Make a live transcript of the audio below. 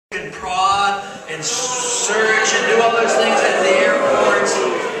and search and do all those things at the airports.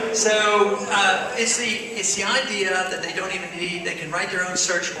 So it's the idea that they don't even need, they can write their own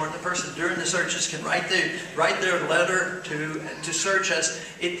search warrant. The person during the searches can write their letter to search us.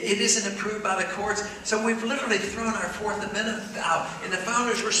 It isn't approved by the courts. So we've literally thrown our Fourth Amendment out. And the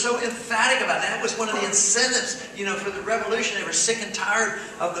founders were so emphatic about it. That was one of the incentives, you know, for the revolution. They were sick and tired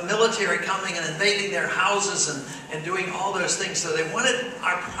of the military coming and invading their houses and doing all those things. So they wanted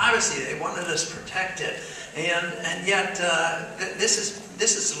our privacy. They wanted us protected. And yet this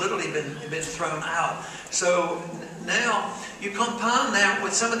has literally been thrown out. So now you compound that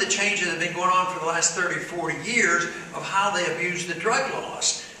with some of the changes that have been going on for the last 30, 40 years of how they abuse the drug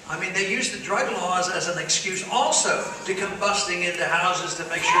laws. I mean, they use the drug laws as an excuse also to come busting into houses to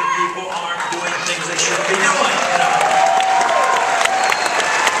make sure people aren't doing things they shouldn't be doing. You know?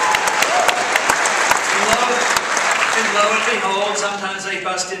 And lo and behold, sometimes they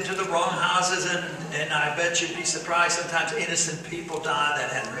bust into the wrong houses, and I bet you'd be surprised, sometimes innocent people die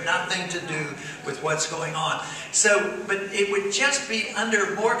that had nothing to do with what's going on. So, but it would just be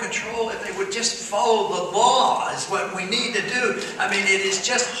under more control if they would just follow the law, is what we need to do. I mean, it is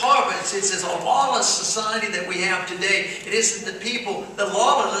just horrible. It's a lawless society that we have today. It isn't the people. The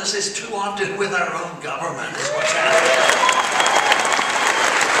lawlessness is too often with our own government, is what's happening.